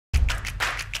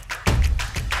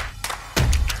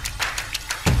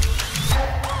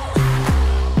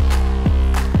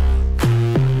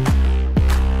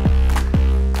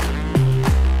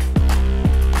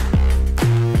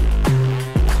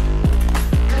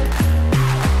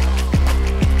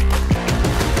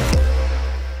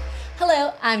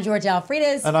I'm George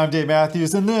Alfredas. And I'm Dave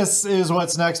Mathews, and this is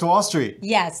What's Next Wall Street.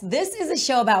 Yes, this is a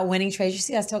show about winning trades. You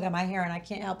see, I still got my hair and I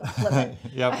can't help but flip it.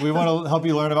 Yeah, we want to help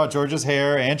you learn about George's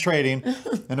hair and trading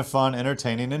in a fun,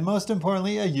 entertaining, and most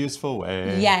importantly, a useful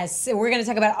way. Yes, we're going to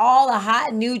talk about all the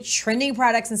hot, new, trending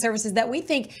products and services that we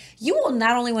think you will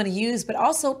not only want to use, but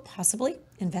also possibly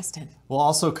invest in. We'll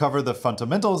also cover the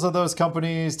fundamentals of those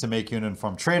companies to make you an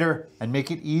informed trader and make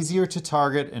it easier to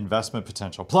target investment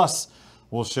potential. Plus,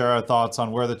 we'll share our thoughts on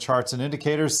where the charts and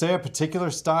indicators say a particular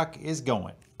stock is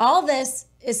going. All this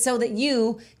is so that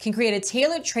you can create a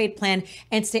tailored trade plan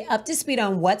and stay up to speed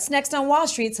on what's next on Wall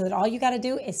Street, so that all you got to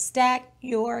do is stack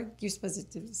your,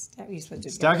 stack your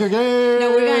gains.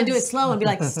 No, we're going to do it slow and be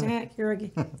like, stack your,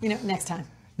 next time.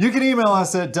 You can email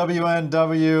us at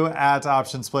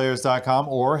wnw@optionsplayers.com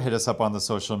or hit us up on the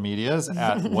social medias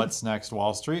at What's Next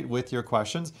Wall Street with your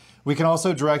questions. We can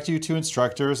also direct you to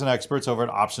instructors and experts over at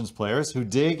Options Players who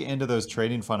dig into those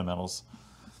trading fundamentals.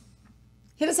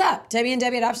 Hit us up,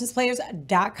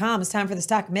 www.optionsplayers.com. It's time for the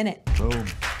Stock Minute. Boom.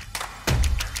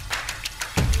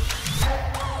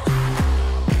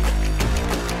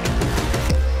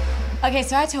 Okay,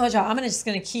 so I told y'all I'm just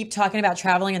gonna keep talking about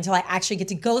traveling until I actually get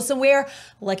to go somewhere.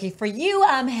 Lucky for you,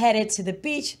 I'm headed to the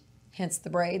beach. Hence the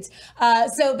braids.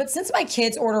 But since my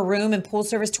kids order room and pool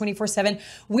service 24/7,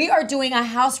 we are doing a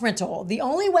house rental. The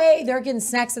only way they're getting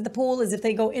snacks at the pool is if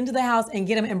they go into the house and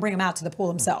get them and bring them out to the pool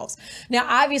themselves. Now,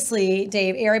 obviously,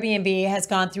 Dave, Airbnb has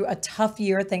gone through a tough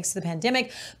year thanks to the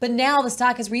pandemic, but now the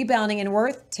stock is rebounding and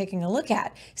worth taking a look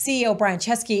at. CEO Brian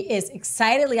Chesky is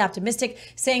excitedly optimistic,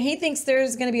 saying he thinks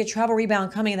there's going to be a travel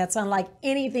rebound coming that's unlike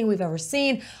anything we've ever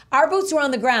seen. Our boots are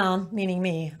on the ground, meaning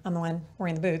me. I'm the one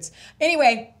wearing the boots.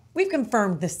 Anyway, we've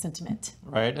confirmed this sentiment.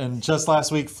 Right, and just last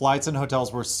week, flights and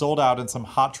hotels were sold out in some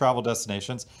hot travel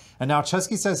destinations. And now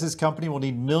Chesky says his company will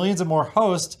need millions of more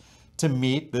hosts to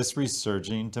meet this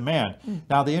resurging demand.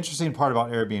 Now, the interesting part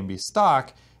about Airbnb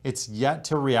stock, it's yet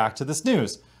to react to this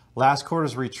news. Last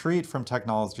quarter's retreat from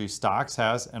technology stocks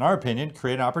has, in our opinion,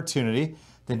 created an opportunity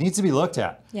that needs to be looked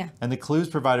at. Yeah. And the clues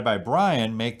provided by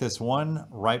Brian make this one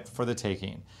ripe for the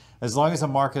taking. As long as the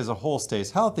market as a whole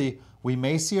stays healthy, we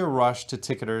may see a rush to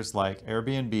ticketers like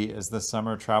Airbnb as the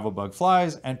summer travel bug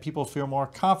flies and people feel more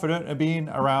confident in being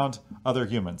around other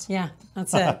humans. Yeah,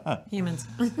 that's it. Humans.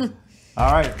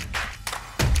 All right.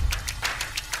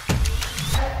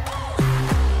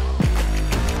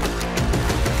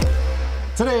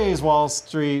 Today's Wall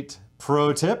Street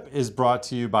Pro Tip is brought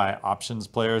to you by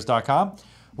OptionsPlayers.com.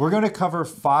 We're going to cover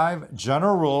 5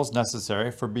 general rules necessary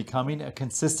for becoming a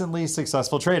consistently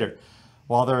successful trader.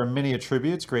 While there are many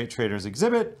attributes great traders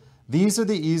exhibit, these are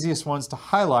the easiest ones to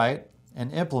highlight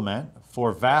and implement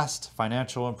for vast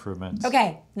financial improvements.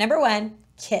 Okay, number 1,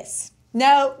 KISS.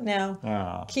 No.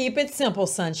 Oh. Keep it simple,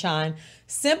 sunshine.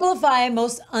 Simplify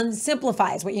most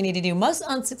unsimplify is what you need to do. Most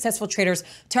unsuccessful traders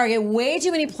target way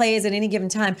too many plays at any given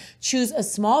time. Choose a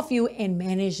small few and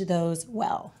manage those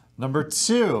well. Number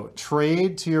 2,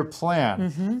 trade to your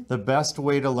plan. The best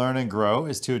way to learn and grow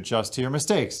is to adjust to your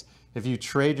mistakes. If you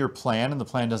trade your plan and the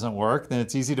plan doesn't work, then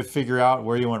it's easy to figure out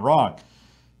where you went wrong.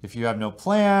 If you have no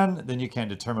plan, then you can't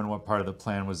determine what part of the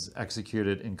plan was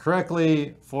executed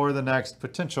incorrectly for the next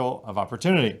potential of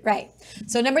opportunity. Right.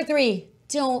 So number 3,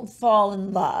 don't fall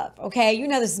in love, okay? You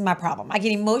know this is my problem. I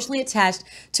get emotionally attached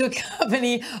to a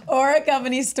company or a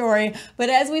company story, but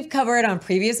as we've covered on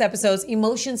previous episodes,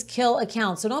 emotions kill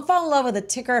accounts. So don't fall in love with a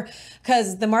ticker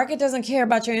because the market doesn't care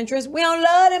about your interests. We don't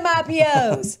love them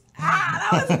IPOs.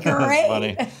 That was great.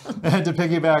 Funny. And to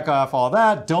piggyback off all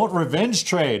that, don't revenge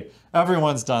trade.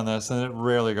 Everyone's done this and it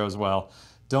rarely goes well.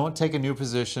 Don't take a new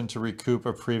position to recoup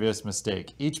a previous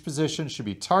mistake. Each position should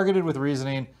be targeted with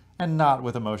reasoning and not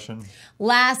with emotion.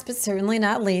 Last but certainly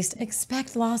not least,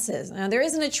 expect losses. Now, there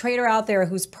isn't a trader out there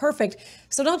who's perfect,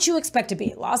 so don't you expect to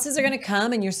be. Losses are going to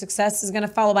come and your success is going to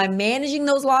follow by managing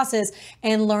those losses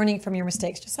and learning from your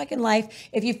mistakes. Just like in life,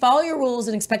 if you follow your rules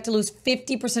and expect to lose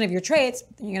 50% of your trades,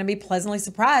 then you're going to be pleasantly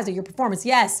surprised at your performance.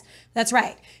 Yes, that's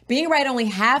right. Being right only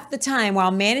half the time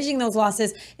while managing those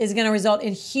losses is going to result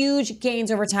in huge gains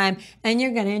over time, and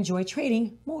you're going to enjoy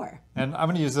trading more. And I'm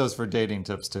going to use those for dating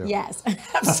tips too. Yes,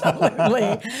 absolutely.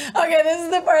 Okay, this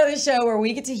is the part of the show where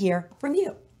we get to hear from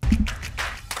you.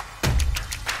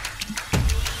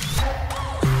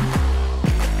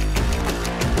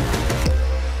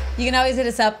 You can always hit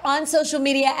us up on social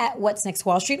media at What's Next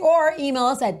Wall Street or email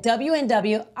us at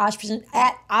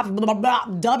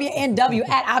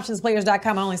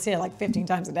wnw@optionsplayers.com. I only say it like 15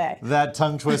 times a day. That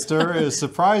tongue twister is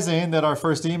surprising that our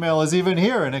first email is even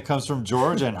here, and it comes from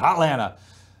George in Hotlanta.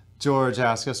 George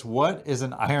asks us, what is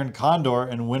an iron condor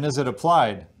and when is it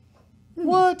applied?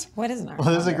 What? What is an iron Well,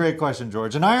 this is a condor? great question,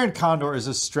 George. An iron condor is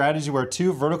a strategy where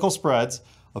two vertical spreads,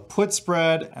 a put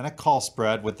spread and a call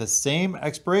spread with the same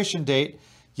expiration date,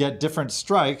 yet different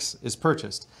strikes, is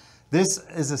purchased. This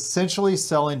is essentially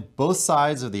selling both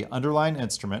sides of the underlying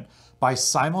instrument by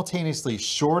simultaneously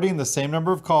shorting the same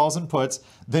number of calls and puts,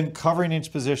 then covering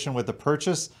each position with the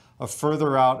purchase of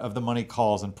further out of the money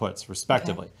calls and puts,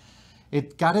 respectively. Okay.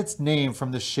 It got its name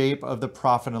from the shape of the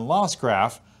profit and loss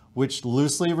graph, which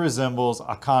loosely resembles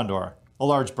a condor, a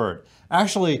large bird.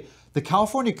 Actually, the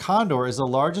California condor is the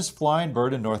largest flying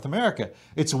bird in North America.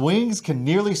 Its wings can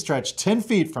nearly stretch 10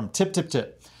 feet from tip to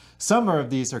tip. Some of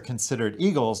these are considered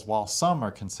eagles, while some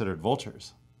are considered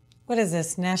vultures. What is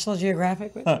this, National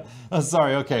Geographic?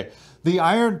 Sorry, okay. The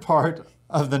iron part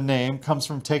of the name comes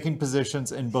from taking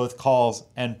positions in both calls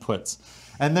and puts.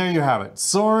 And there you have it,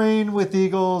 soaring with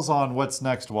eagles on What's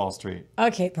Next Wall Street.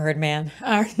 Okay, Birdman.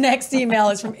 Our next email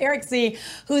is from Eric C.,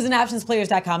 who's an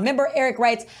OptionsPlayers.com member. Eric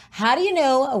writes, how do you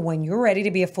know when you're ready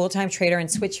to be a full-time trader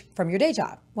and switch from your day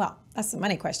job? Well, that's the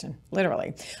money question,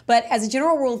 literally. But as a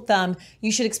general rule of thumb,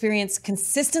 you should experience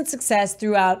consistent success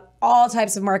throughout all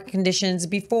types of market conditions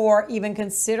before even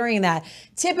considering that.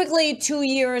 Typically, 2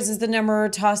 years is the number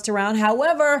tossed around.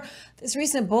 However, this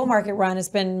recent bull market run has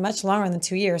been much longer than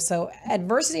 2 years, so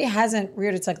adversity hasn't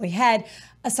reared its ugly head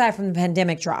aside from the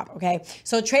pandemic drop, okay?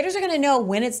 So traders are gonna know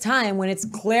when it's time, when it's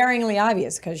glaringly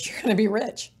obvious, because you're gonna be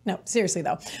rich. No, seriously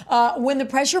though. When the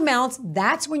pressure mounts,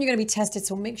 that's when you're gonna be tested,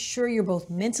 so make sure you're both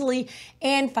mentally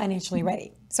and financially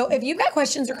ready. So if you've got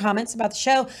questions or comments about the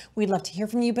show, we'd love to hear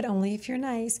from you, but only if you're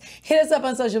nice. Hit us up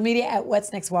on social media at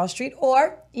What's Next Wall Street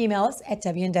or email us at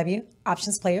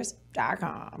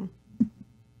OptionsPlayers.com.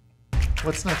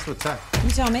 What's next with tech?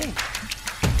 You tell me.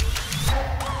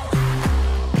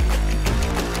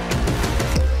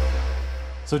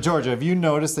 So Georgia, have you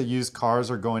noticed that used cars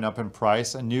are going up in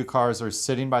price and new cars are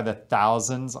sitting by the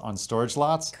thousands on storage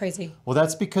lots? Crazy. Well,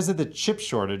 that's because of the chip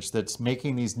shortage that's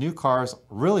making these new cars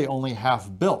really only half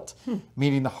built,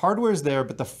 meaning the hardware is there,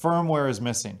 but the firmware is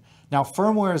missing. Now,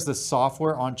 firmware is the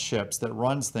software on chips that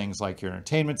runs things like your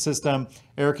entertainment system,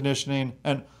 air conditioning,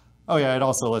 and oh yeah, it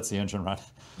also lets the engine run.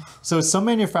 So some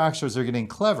manufacturers are getting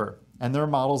clever and their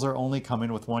models are only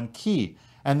coming with one key.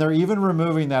 And they're even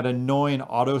removing that annoying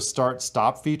auto start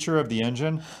stop feature of the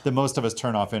engine that most of us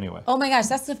turn off anyway. Oh my gosh,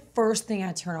 that's the first thing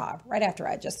I turn off right after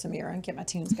I adjust the mirror and get my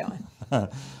tunes going.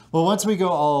 Well, once we go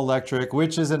all electric,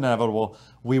 which is inevitable,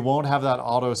 we won't have that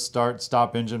auto start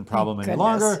stop engine problem any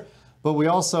longer, but we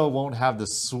also won't have the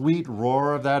sweet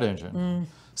roar of that engine.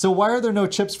 So why are there no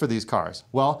chips for these cars?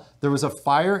 Well, there was a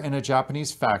fire in a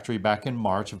Japanese factory back in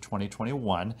March of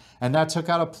 2021, and that took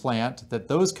out a plant that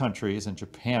those countries and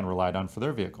Japan relied on for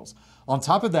their vehicles. On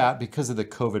top of that, because of the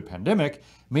COVID pandemic,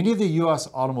 many of the US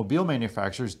automobile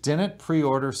manufacturers didn't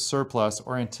pre-order surplus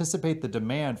or anticipate the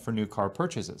demand for new car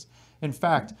purchases. In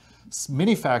fact,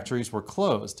 many factories were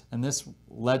closed, and this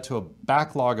led to a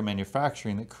backlog of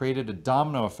manufacturing that created a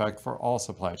domino effect for all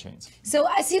supply chains. So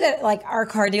I see that like our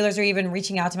car dealers are even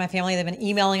reaching out to my family. They've been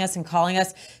emailing us and calling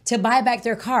us to buy back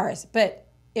their cars. But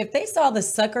if they saw the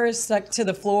suckers stuck to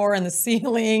the floor and the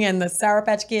ceiling and the Sour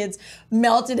Patch Kids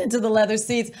melted into the leather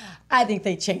seats, I think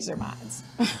they changed their minds.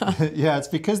 Yeah, it's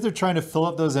because they're trying to fill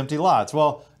up those empty lots.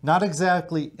 Well, not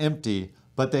exactly empty,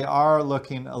 but they are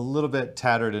looking a little bit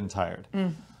tattered and tired.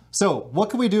 So what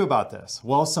can we do about this?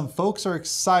 Well, some folks are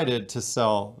excited to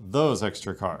sell those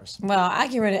extra cars. Well, I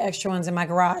get rid of extra ones in my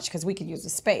garage because we could use the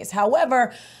space.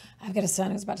 However, I've got a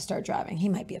son who's about to start driving. He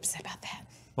might be upset about that.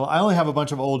 Well, I only have a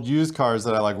bunch of old used cars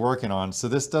that I like working on, so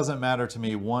this doesn't matter to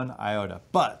me one iota.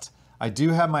 But I do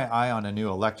have my eye on a new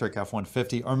electric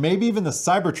F-150 or maybe even the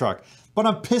Cybertruck. But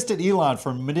I'm pissed at Elon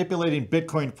for manipulating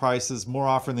Bitcoin prices more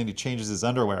often than he changes his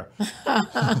underwear.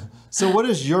 So what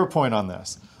is your point on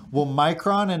this? Will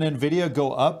Micron and nvidia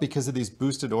go up because of these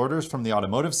boosted orders from the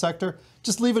automotive sector?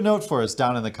 Just leave a note for us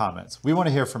down in the comments. We want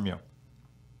to hear from you.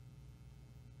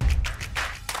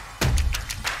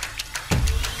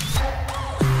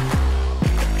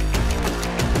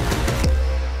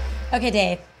 Okay,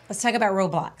 Dave, let's talk about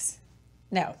Roblox.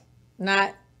 No,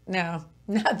 not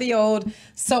the old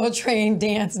Soul Train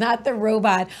dance, not the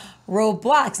robot.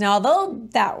 Roblox. Now, although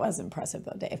that was impressive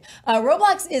though, Dave.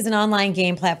 Roblox is an online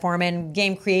game platform and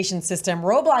game creation system.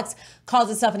 Roblox calls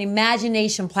itself an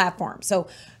imagination platform. So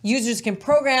users can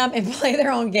program and play their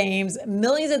own games,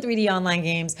 millions of 3D online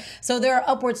games. So there are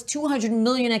upwards 200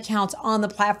 million accounts on the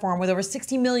platform with over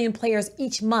 60 million players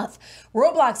each month.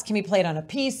 Roblox can be played on a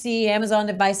PC, Amazon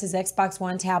devices, Xbox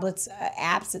One, tablets,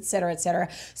 apps, etc., etc.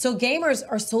 So gamers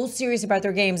are so serious about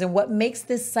their games, and what makes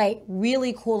this site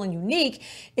really cool and unique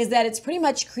is that it's pretty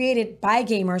much created by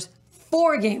gamers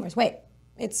for gamers. Wait.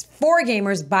 It's for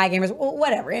gamers, by gamers, well,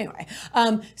 whatever, anyway.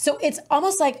 So it's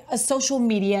almost like a social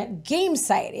media game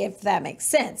site, if that makes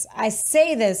sense. I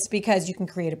say this because you can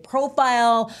create a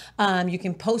profile, you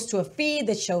can post to a feed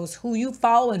that shows who you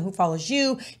follow and who follows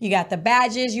you. You got the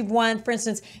badges you've won. For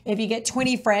instance, if you get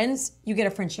 20 friends, you get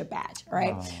a friendship badge,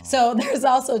 right? Oh. So there's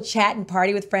also chat and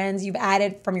party with friends you've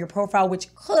added from your profile, which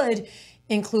could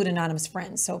include anonymous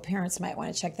friends. So parents might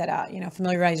want to check that out.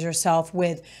 Familiarize yourself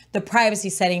with the privacy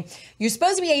setting. You're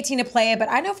supposed to be 18 to play it, but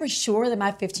I know for sure that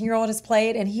my 15-year-old has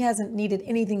played and he hasn't needed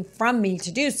anything from me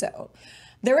to do so.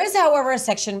 There is, however, a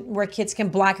section where kids can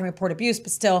block and report abuse,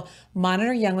 but still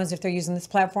monitor young ones if they're using this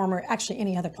platform or actually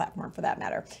any other platform for that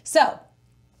matter. So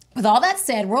with all that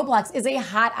said, Roblox is a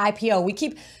hot IPO. We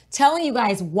keep telling you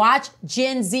guys, watch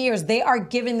Gen Zers. They are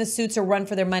giving the suits a run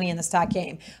for their money in the stock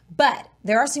game. But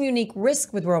there are some unique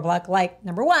risks with Roblox, like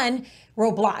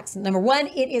Roblox. Number one,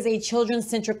 it is a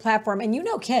children-centric platform. And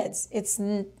kids, it's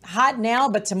hot now,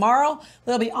 but tomorrow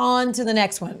they'll be on to the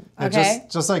next one, okay?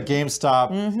 Just like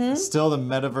GameStop, still the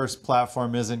metaverse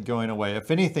platform isn't going away.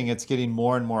 If anything, it's getting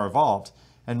more and more evolved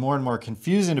and more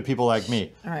confusing to people like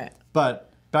me. All right.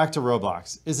 But back to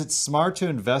Roblox. Is it smart to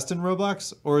invest in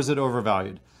Roblox or is it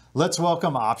overvalued? Let's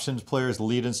welcome OptionsPlayers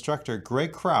lead instructor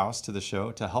Greg Crouse to the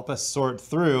show to help us sort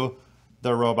through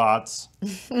the robots.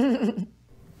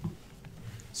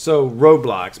 So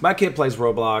Roblox, my kid plays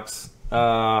Roblox.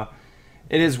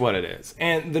 It is what it is,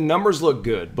 and the numbers look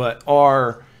good. But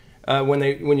when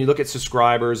you look at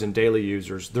subscribers and daily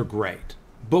users, they're great.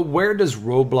 But where does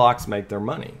Roblox make their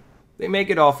money? They make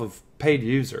it off of paid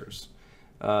users.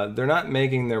 They're not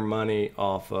making their money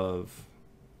off of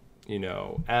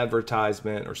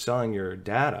advertisement or selling your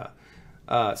data.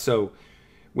 So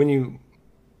when you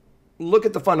look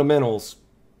at the fundamentals,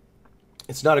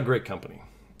 it's not a great company.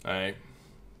 All right.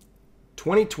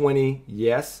 2020,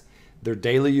 yes, their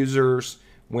daily users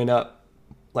went up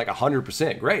like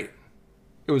 100%. Great.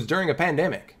 It was during a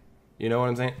pandemic. You know what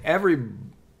I'm saying?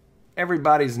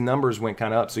 Everybody's numbers went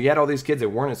kind of up. So you had all these kids that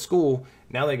weren't at school.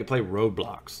 Now they can play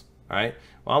Roblox. All right.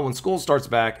 Well, when school starts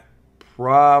back,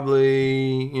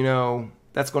 probably,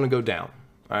 that's going to go down.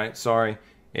 All right. Sorry.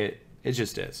 It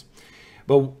just is.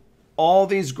 But all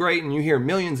these great, and you hear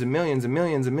millions and millions and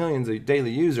millions and millions of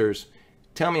daily users,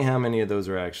 tell me how many of those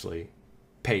are actually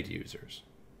paid users.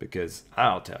 Because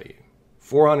I'll tell you,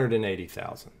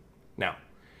 480,000. Now,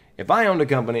 if I owned a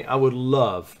company, I would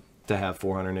love to have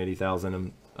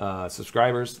 480,000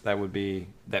 subscribers.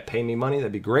 That pay me money.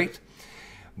 That'd be great.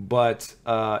 But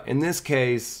in this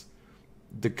case,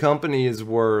 the company is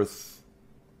worth,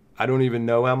 I don't even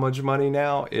know how much money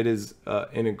now. It is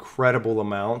an incredible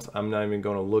amount. I'm not even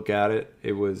going to look at it.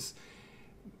 It was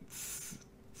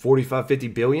 45, 50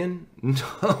 billion.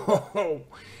 No,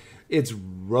 it's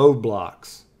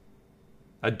Roblox.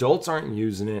 Adults aren't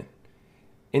using it.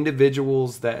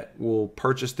 Individuals that will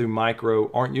purchase through micro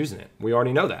aren't using it. We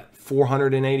already know that.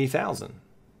 480,000.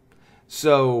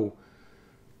 So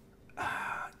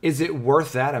is it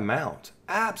worth that amount?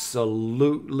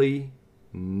 Absolutely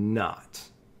not.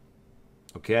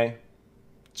 Okay?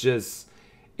 Is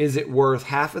it worth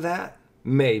half of that?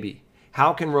 Maybe.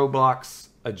 How can Roblox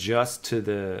adjust to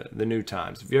the new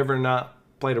times? If you ever not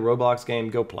played a Roblox game,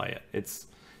 go play it. It's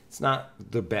not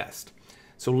the best.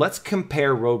 So let's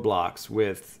compare Roblox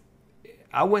with,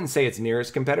 I wouldn't say its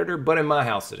nearest competitor, but in my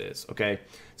house it is, okay?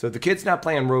 So if the kid's not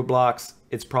playing Roblox,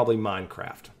 it's probably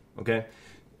Minecraft, okay?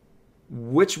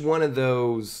 Which one of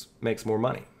those makes more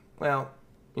money? Well,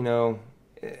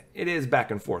 it is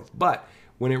back and forth. But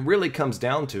when it really comes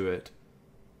down to it,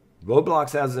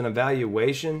 Roblox has an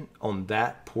evaluation on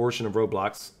that portion of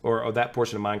Roblox, or that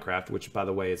portion of Minecraft, which, by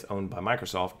the way, is owned by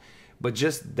Microsoft. But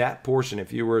just that portion,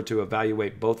 if you were to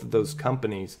evaluate both of those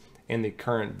companies and the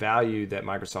current value that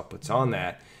Microsoft puts on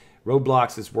that,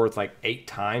 Roblox is worth like 8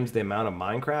 times the amount of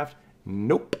Minecraft.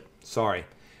 Nope. Sorry.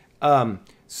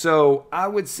 So I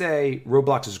would say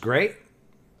Roblox is great.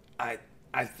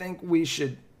 I think we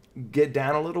should get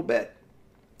down a little bit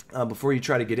before you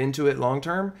try to get into it long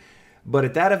term. But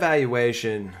at that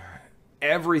evaluation,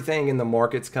 everything in the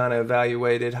market's kind of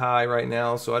evaluated high right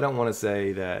now. So I don't want to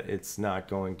say that it's not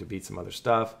going to beat some other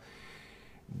stuff.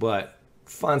 But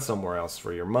find somewhere else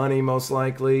for your money, most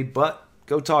likely. But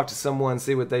go talk to someone,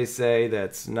 see what they say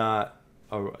that's a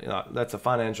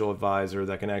financial advisor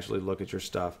that can actually look at your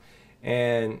stuff.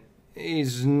 And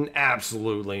he's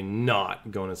absolutely not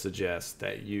going to suggest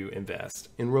that you invest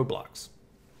in Roblox.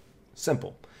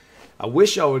 Simple. I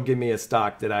wish y'all would give me a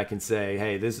stock that I can say,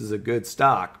 hey, this is a good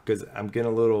stock, because I'm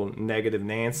getting a little negative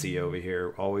Nancy over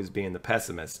here, always being the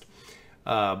pessimist.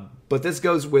 But this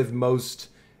goes with most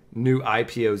new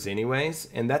IPOs anyways,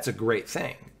 and that's a great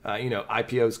thing.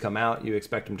 IPOs come out, you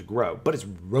expect them to grow, but it's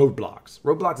Roblox.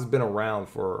 Roblox has been around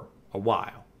for a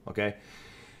while, okay?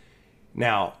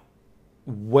 Now,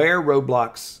 where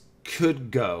Roblox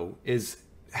could go is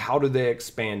how do they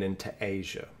expand into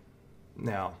Asia?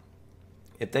 Now,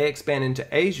 if they expand into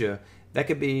Asia, that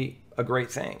could be a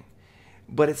great thing,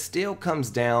 but it still comes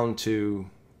down to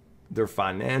their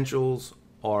financials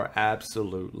are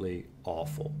absolutely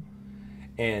awful.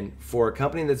 And for a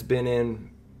company that's been in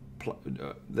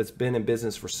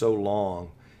business for so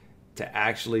long to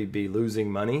actually be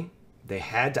losing money, they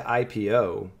had to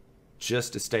IPO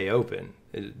just to stay open.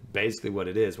 Is basically what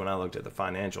it is when I looked at the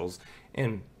financials.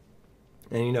 And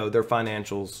their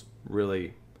financials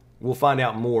really, we'll find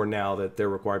out more now that they're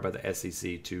required by the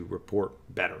SEC to report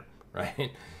better,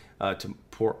 right? To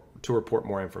report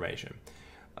more information.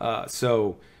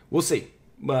 So we'll see.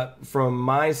 But from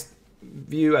my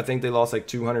view, I think they lost like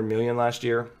 200 million last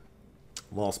year.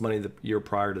 Lost money the year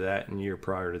prior to that and the year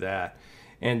prior to that.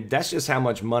 And that's just how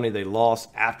much money they lost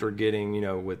after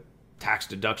getting, with tax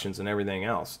deductions and everything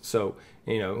else. So,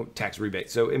 tax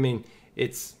rebates. So, I mean,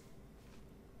 it's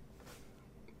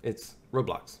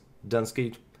Roblox.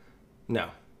 Dunsky? No.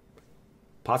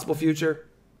 Possible future?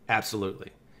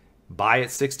 Absolutely. Buy at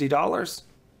 $60?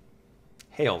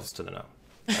 Hails to the no.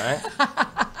 All right?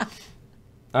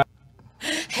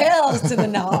 Hails to the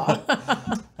no.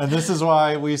 And this is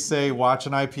why we say watch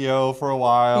an IPO for a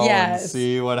while and Yes.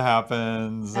 see what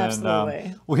happens. Absolutely.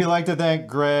 And we like to thank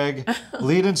Greg,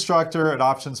 lead instructor at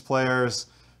Options Players.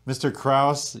 Mr.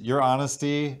 Crouse, your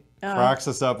honesty cracks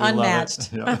us up. We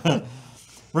unmatched. love it. Yeah.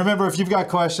 Remember, if you've got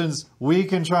questions, we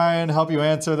can try and help you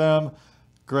answer them.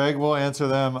 Greg will answer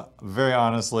them very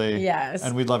honestly. Yes.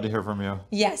 And we'd love to hear from you.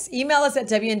 Yes. Email us at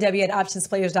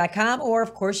WNW@OptionsPlayers.com, or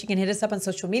of course you can hit us up on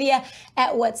social media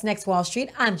at What's Next Wall Street.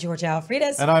 I'm Georgia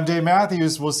Alfredas. And I'm Dave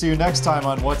Mathews. We'll see you next time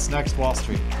on What's Next Wall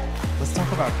Street. Let's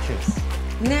talk about kids.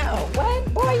 No.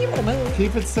 What? Boy, you better move.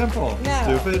 Keep it simple.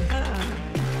 No. Stupid.